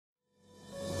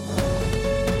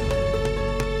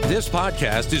This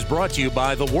podcast is brought to you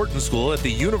by the Wharton School at the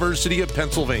University of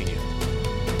Pennsylvania.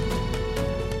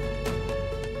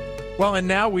 Well, and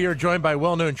now we are joined by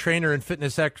well-known trainer and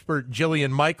fitness expert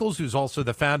Jillian Michaels, who's also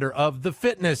the founder of the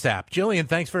Fitness app. Jillian,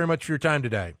 thanks very much for your time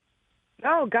today.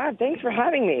 Oh, God, thanks for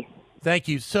having me. Thank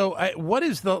you. So what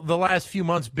has the last few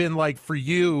months been like for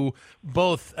you,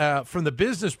 both from the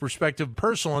business perspective,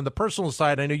 personal, and the personal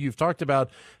side? I know you've talked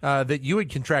about that you had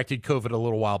contracted COVID a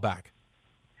little while back.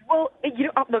 Well,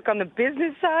 look, on the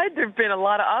business side, there have been a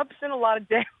lot of ups and a lot of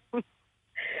downs.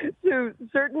 So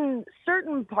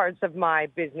certain parts of my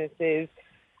businesses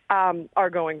are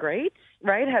going great,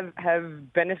 right?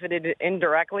 Have benefited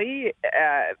indirectly.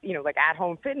 Like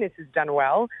at-home fitness has done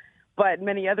well, but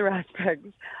many other aspects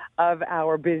of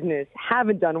our business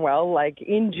haven't done well, like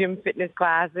in-gym fitness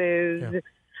classes.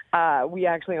 Yeah. We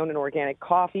actually own an organic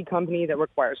coffee company that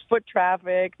requires foot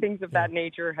traffic. Things of that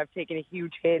nature have taken a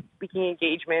huge hit, speaking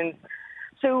engagements.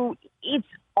 So it's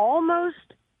almost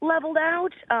leveled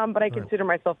out, but I consider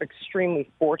myself extremely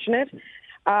fortunate.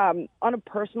 On a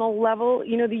personal level,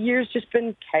 the year's just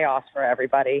been chaos for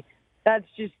everybody. That's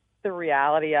just the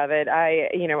reality of it.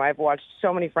 I've watched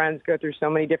so many friends go through so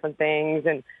many different things.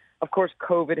 And of course,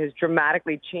 COVID has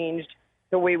dramatically changed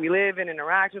the way we live and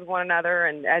interact with one another.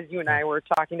 And as you and I were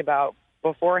talking about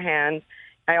beforehand,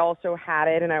 I also had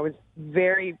it, and I was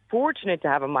very fortunate to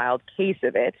have a mild case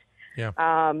of it. Yeah.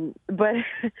 But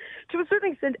to a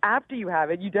certain extent, after you have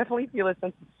it, you definitely feel a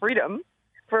sense of freedom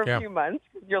for a few months.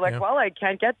 You're like, well, I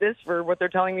can't get this for what they're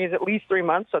telling me is at least 3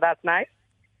 months, so that's nice.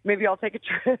 Maybe I'll take a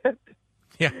trip.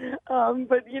 Yeah.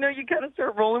 But, you kind of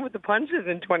start rolling with the punches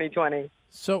in 2020.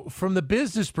 So from the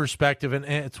business perspective, and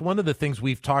it's one of the things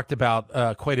we've talked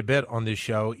about quite a bit on this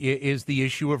show, is the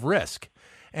issue of risk.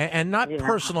 And not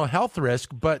personal health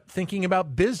risk, but thinking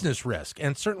about business risk.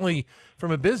 And certainly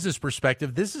from a business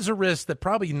perspective, this is a risk that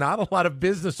probably not a lot of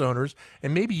business owners,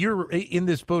 and maybe you're in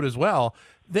this boat as well,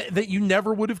 that you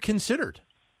never would have considered.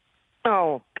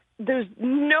 Oh, there's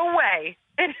no way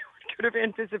anyone could have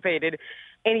anticipated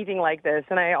anything like this.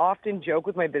 And I often joke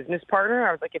with my business partner.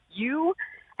 I was like, if you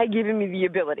had given me the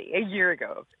ability a year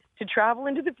ago to travel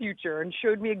into the future and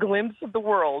showed me a glimpse of the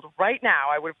world right now,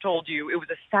 I would have told you it was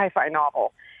a sci-fi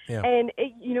novel. Yeah. And,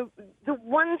 the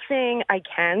one thing I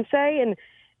can say, and,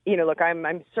 look,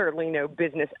 I'm certainly no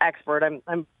business expert.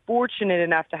 I'm fortunate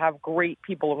enough to have great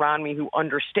people around me who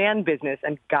understand business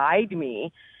and guide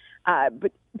me,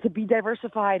 but to be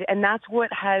diversified. And that's what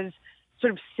has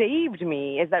sort of saved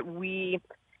me, is that we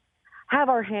have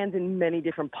our hands in many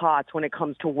different pots when it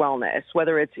comes to wellness,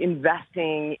 whether it's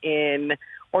investing in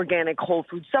organic whole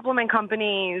food supplement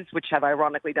companies, which have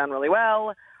ironically done really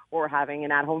well, or having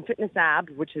an at-home fitness app,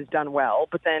 which has done well.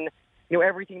 But then,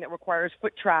 everything that requires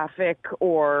foot traffic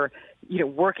or,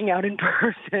 working out in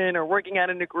person or working out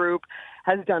in a group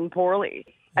has done poorly.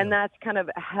 Yeah. And that's kind of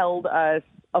held us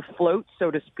afloat, so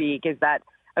to speak, is that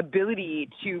ability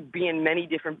to be in many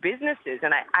different businesses.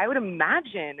 And I would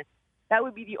imagine that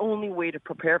would be the only way to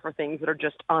prepare for things that are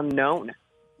just unknown.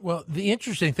 Well, the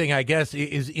interesting thing, I guess,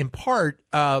 is in part,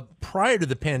 prior to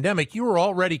the pandemic, you were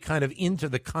already kind of into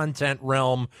the content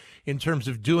realm in terms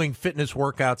of doing fitness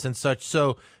workouts and such.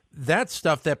 So that's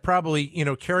stuff that probably,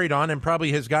 carried on and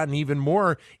probably has gotten even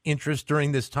more interest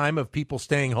during this time of people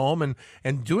staying home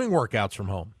and doing workouts from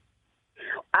home.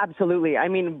 Absolutely. I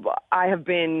mean, I have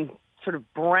been sort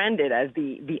of branded as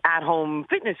the at-home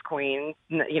fitness queen,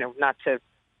 not to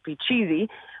be cheesy,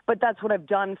 but that's what I've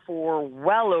done for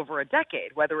well over a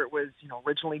decade, whether it was,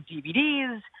 originally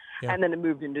DVDs and then it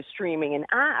moved into streaming and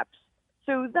apps.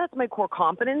 So that's my core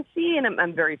competency, and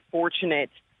I'm very fortunate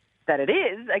that it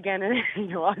is, again,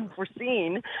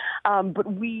 unforeseen.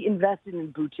 But we invested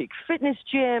in boutique fitness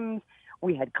gyms.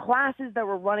 We had classes that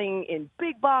were running in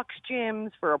big box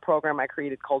gyms for a program I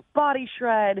created called Body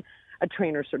Shred, a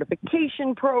trainer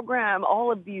certification program,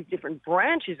 all of these different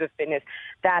branches of fitness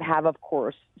that have, of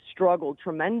course, struggled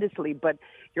tremendously. But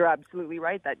you're absolutely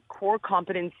right. That core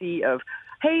competency of,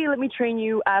 hey, let me train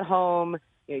you at home.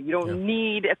 You don't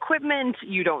need equipment.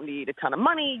 You don't need a ton of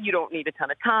money. You don't need a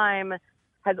ton of time,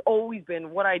 has always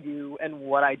been what I do and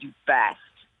what I do best.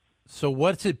 So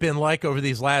what's it been like over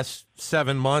these last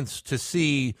 7 months to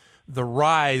see the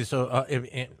rise,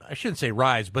 I shouldn't say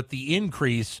rise, but the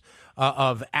increase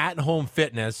of at-home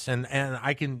fitness, and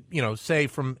I can, say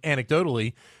from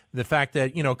anecdotally, the fact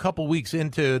that, a couple weeks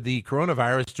into the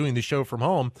coronavirus doing the show from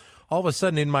home, all of a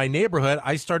sudden in my neighborhood,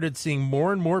 I started seeing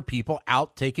more and more people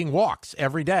out taking walks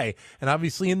every day, and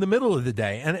obviously in the middle of the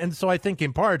day. And so I think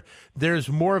in part, there's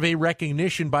more of a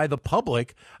recognition by the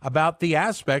public about the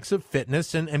aspects of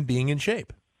fitness and being in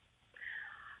shape.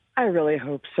 I really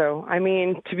hope so. I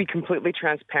mean, to be completely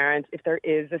transparent, if there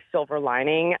is a silver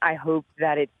lining, I hope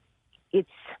that it's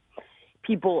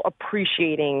people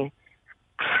appreciating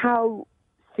how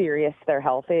serious their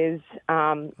health is.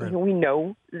 Right. We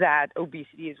know that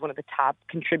obesity is one of the top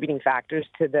contributing factors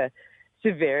to the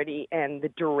severity and the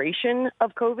duration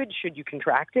of COVID should you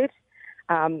contract it.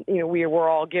 We were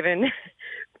all given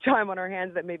time on our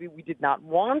hands that maybe we did not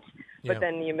want, but Yeah.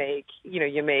 then you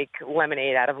make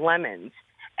lemonade out of lemons.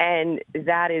 And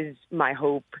that is my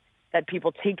hope, that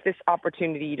people take this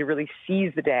opportunity to really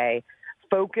seize the day,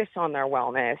 focus on their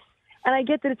wellness. And I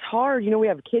get that it's hard. We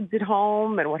have kids at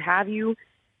home and what have you.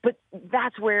 But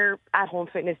that's where at-home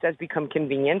fitness does become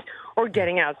convenient, or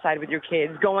getting outside with your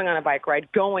kids, going on a bike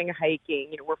ride, going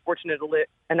hiking. We're fortunate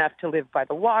enough to live by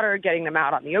the water, getting them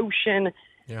out on the ocean,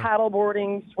 Yeah.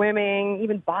 paddleboarding, swimming,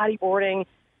 even bodyboarding,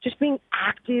 just being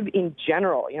active in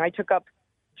general. I took up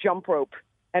jump rope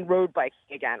and road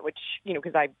biking again, which,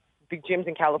 because big gyms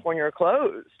in California are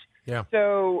closed. Yeah.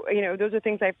 So, those are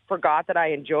things I forgot that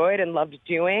I enjoyed and loved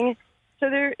doing. So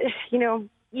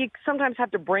you sometimes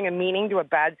have to bring a meaning to a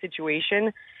bad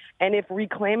situation. And if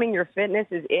reclaiming your fitness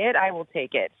is it, I will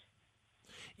take it.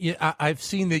 Yeah, I've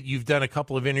seen that you've done a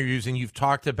couple of interviews and you've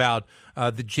talked about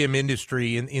the gym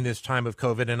industry in this time of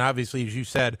COVID. And obviously, as you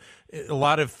said, a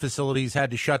lot of facilities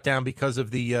had to shut down because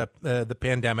of the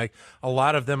pandemic. A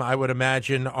lot of them, I would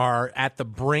imagine, are at the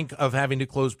brink of having to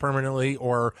close permanently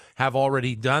or have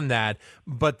already done that.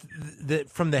 But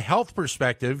from the health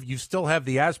perspective, you still have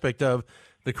the aspect of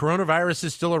the coronavirus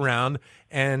is still around,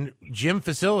 and gym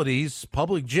facilities,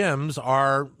 public gyms,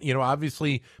 are,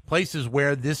 obviously places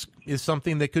where this is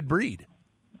something that could breed.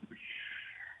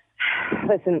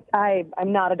 Listen,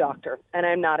 I'm not a doctor and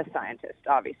I'm not a scientist,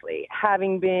 obviously.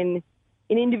 Having been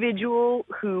an individual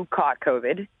who caught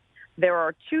COVID, there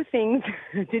are two things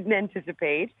I didn't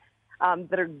anticipate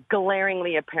that are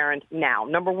glaringly apparent now.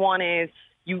 Number one is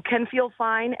you can feel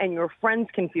fine and your friends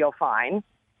can feel fine.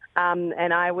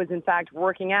 And I was, in fact,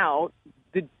 working out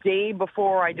the day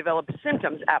before I developed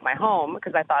symptoms at my home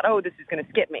because I thought, this is going to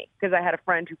skip me. Because I had a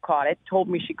friend who caught it, told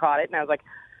me she caught it, and I was like,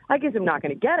 I guess I'm not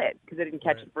going to get it because I didn't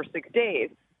catch it for 6 days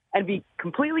and be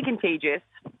completely contagious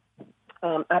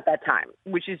at that time,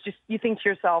 which is just, you think to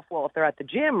yourself, well, if they're at the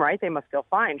gym, right, they must feel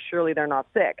fine. Surely they're not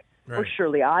sick. Right. Or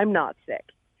surely I'm not sick.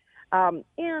 And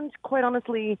quite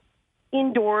honestly,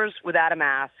 indoors without a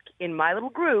mask in my little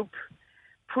group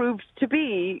proved to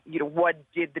be, what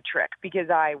did the trick, because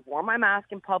I wore my mask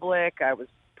in public. I was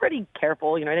pretty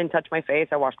careful. I didn't touch my face.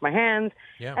 I washed my hands.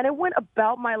 Yeah. And I went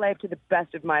about my life to the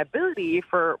best of my ability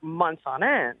for months on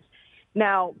end.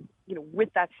 Now,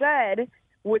 with that said,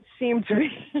 what seemed to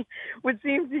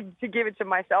give it to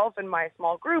myself and my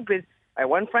small group is I had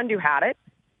one friend who had it.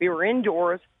 We were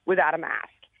indoors without a mask.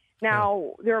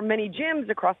 Now, there are many gyms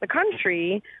across the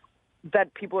country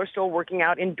that people are still working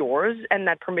out indoors and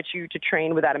that permits you to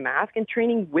train without a mask. And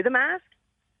training with a mask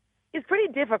is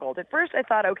pretty difficult. At first I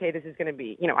thought, okay, this is going to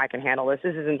be, I can handle this.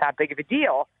 This isn't that big of a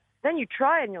deal. Then you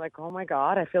try it and you're like, oh my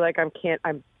God, I feel like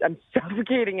I'm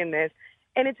suffocating in this.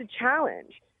 And it's a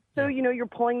challenge. So, you're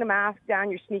pulling the mask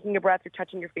down, you're sneaking a breath, you're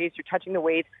touching your face, you're touching the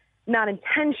weights, not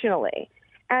intentionally.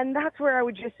 And that's where I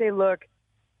would just say, look,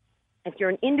 if you're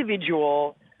an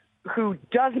individual who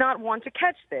does not want to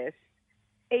catch this,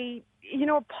 a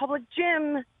public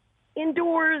gym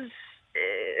indoors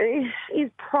is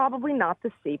probably not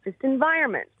the safest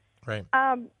environment. Right.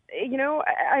 Again,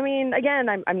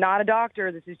 I'm not a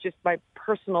doctor. This is just my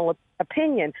personal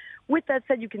opinion. With that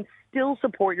said, you can still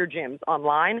support your gyms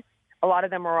online. A lot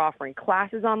of them are offering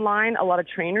classes online. A lot of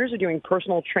trainers are doing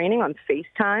personal training on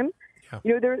FaceTime.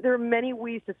 Yeah. There are many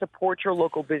ways to support your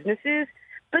local businesses,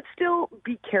 but still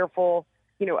be careful,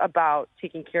 about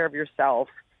taking care of yourself.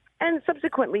 And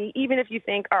subsequently, even if you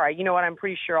think, all right, I'm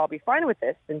pretty sure I'll be fine with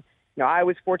this. And, I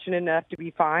was fortunate enough to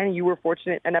be fine. You were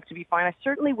fortunate enough to be fine. I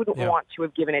certainly wouldn't want to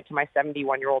have given it to my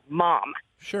 71-year-old mom.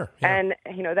 Sure. Yeah.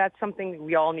 And, that's something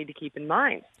we all need to keep in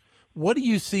mind. What do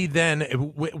you see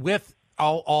then with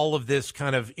all of this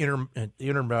kind of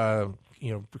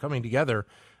coming together?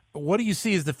 What do you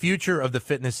see as the future of the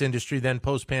fitness industry then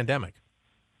post-pandemic?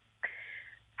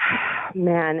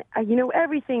 Man,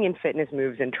 everything in fitness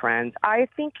moves in trends. I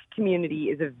think community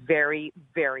is a very,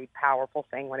 very powerful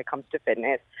thing when it comes to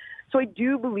fitness. So I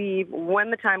do believe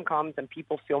when the time comes and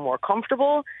people feel more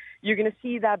comfortable, you're going to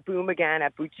see that boom again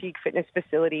at boutique fitness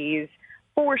facilities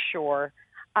for sure.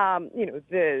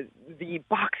 The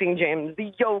boxing gyms,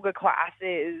 the yoga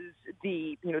classes,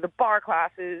 the bar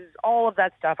classes, all of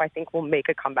that stuff I think will make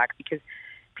a comeback because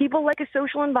people like a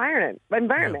social environment. Yeah.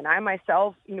 I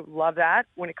myself, love that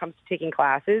when it comes to taking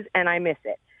classes, and I miss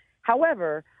it.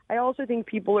 However, I also think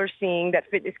people are seeing that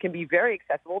fitness can be very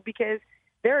accessible because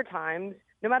there are times,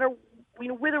 no matter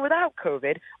with or without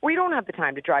COVID, where you don't have the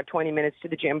time to drive 20 minutes to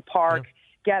the gym, park,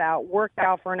 get out, work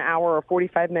out for an hour or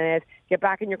 45 minutes, get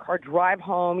back in your car, drive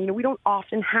home. We don't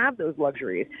often have those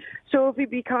luxuries. So if it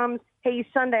becomes, hey,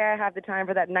 Sunday I have the time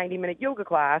for that 90-minute yoga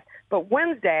class, but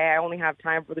Wednesday I only have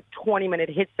time for the 20-minute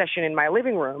HIIT session in my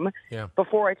living room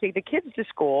before I take the kids to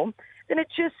school, then it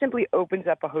just simply opens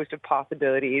up a host of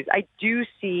possibilities. I do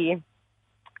see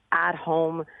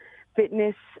at-home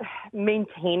fitness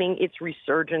maintaining its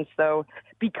resurgence, though,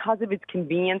 because of its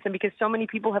convenience and because so many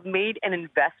people have made an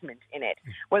investment in it,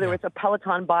 whether it's a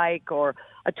Peloton bike or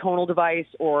a tonal device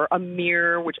or a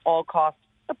mirror, which all cost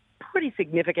a pretty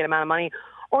significant amount of money,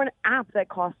 or an app that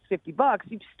costs $50.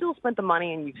 You've still spent the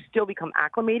money and you've still become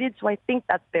acclimated, so I think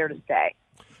that's there to stay.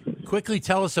 Quickly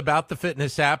tell us about the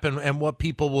fitness app and what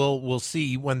people will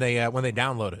see when they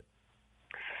download it.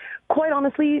 Quite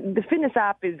honestly, the fitness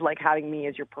app is like having me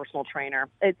as your personal trainer.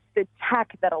 It's the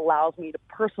tech that allows me to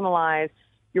personalize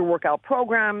your workout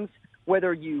programs,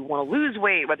 whether you want to lose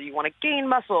weight, whether you want to gain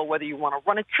muscle, whether you want to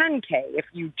run a 10K, if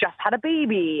you just had a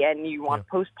baby and you want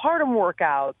postpartum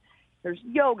workouts. There's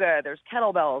yoga, there's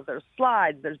kettlebells, there's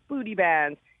slides, there's booty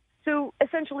bands. So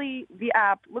essentially, the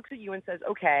app looks at you and says,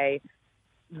 okay,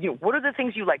 what are the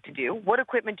things you like to do? What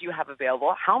equipment do you have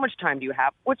available? How much time do you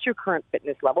have? What's your current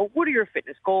fitness level? What are your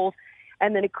fitness goals?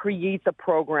 And then it creates a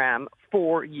program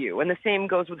for you. And the same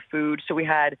goes with food. So we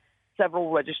had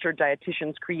several registered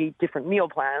dietitians create different meal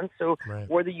plans. So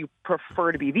whether you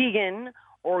prefer to be vegan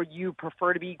or you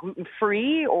prefer to be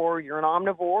gluten-free or you're an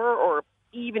omnivore or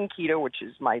even keto, which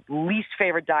is my least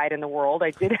favorite diet in the world.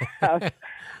 I did have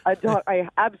a dog. I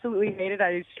absolutely hate it.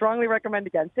 I strongly recommend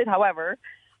against it. However,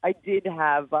 I did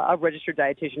have a registered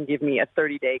dietitian give me a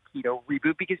 30-day keto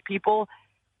reboot because people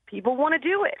want to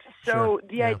do it. So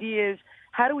the idea is,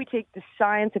 how do we take the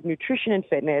science of nutrition and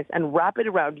fitness and wrap it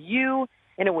around you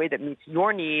in a way that meets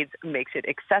your needs, makes it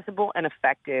accessible and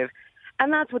effective?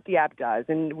 And that's what the app does.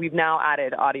 And we've now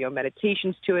added audio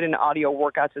meditations to it and audio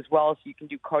workouts as well. So you can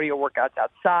do cardio workouts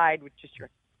outside with just your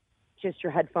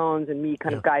headphones and me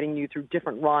kind of guiding you through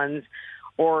different runs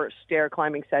or stair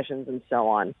climbing sessions and so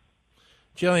on.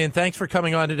 Jillian, thanks for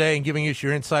coming on today and giving us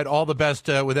your insight. All the best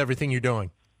with everything you're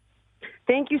doing.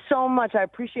 Thank you so much. I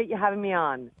appreciate you having me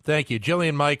on. Thank you.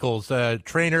 Jillian Michaels,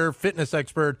 trainer, fitness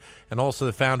expert, and also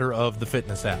the founder of the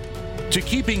Fitness app. To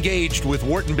keep engaged with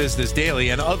Wharton Business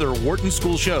Daily and other Wharton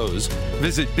School shows,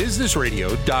 visit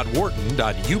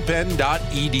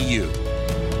businessradio.wharton.upenn.edu.